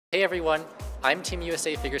Hey everyone, I'm Team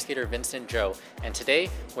USA figure skater Vincent Zhou, and today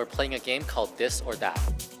we're playing a game called This or That.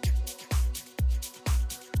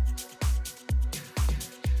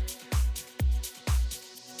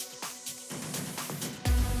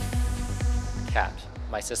 Cat.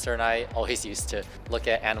 My sister and I always used to look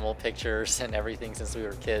at animal pictures and everything since we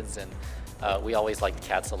were kids, and we always liked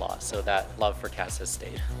cats a lot, so that love for cats has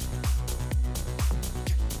stayed.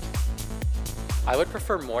 I would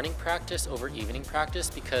prefer morning practice over evening practice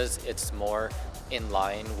because it's more in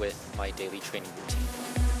line with my daily training routine.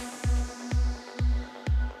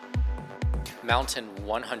 Mountain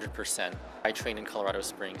 100%. I train in Colorado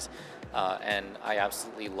Springs and I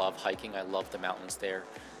absolutely love hiking. I love the mountains there,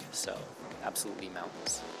 so absolutely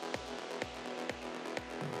mountains.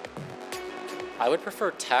 I would prefer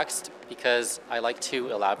text because I like to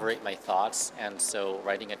elaborate my thoughts, and so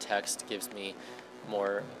writing a text gives me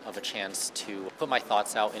more of a chance to put my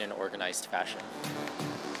thoughts out in an organized fashion.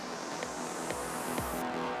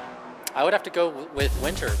 I would have to go with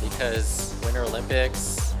winter because Winter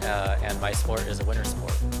Olympics and my sport is a winter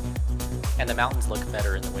sport. And the mountains look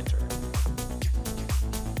better in the winter.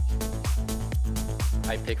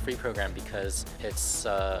 I pick free program because it's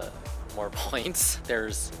more points.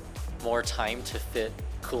 There's more time to fit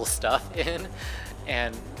cool stuff in.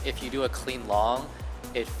 And if you do a clean long,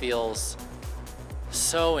 it feels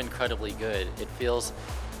so incredibly good. It feels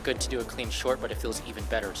good to do a clean short, but it feels even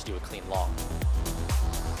better to do a clean long.